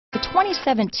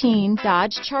2017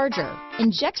 Dodge Charger.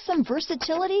 Inject some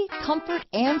versatility, comfort,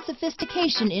 and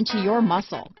sophistication into your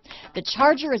muscle. The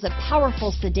Charger is a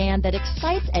powerful sedan that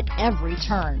excites at every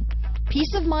turn.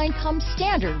 Peace of mind comes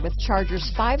standard with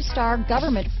Charger's 5-star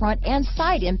government front and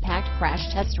side impact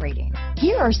crash test rating.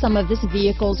 Here are some of this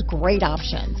vehicle's great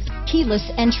options: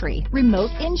 keyless entry,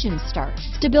 remote engine start,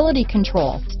 stability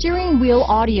control, steering wheel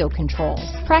audio controls,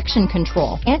 traction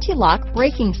control, anti-lock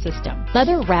braking system,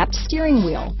 leather-wrapped steering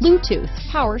wheel, Bluetooth,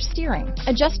 power steering,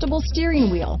 adjustable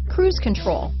steering wheel, cruise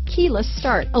control, keyless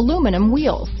start, aluminum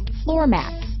wheels, floor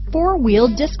mats,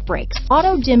 4-wheel disc brakes,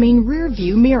 auto-dimming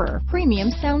rear-view mirror,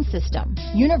 premium sound system,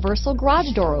 universal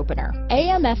garage door opener,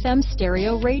 AM/FM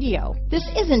stereo radio. This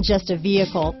isn't just a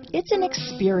vehicle, it's an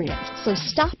experience. So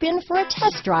stop in for a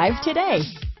test drive today.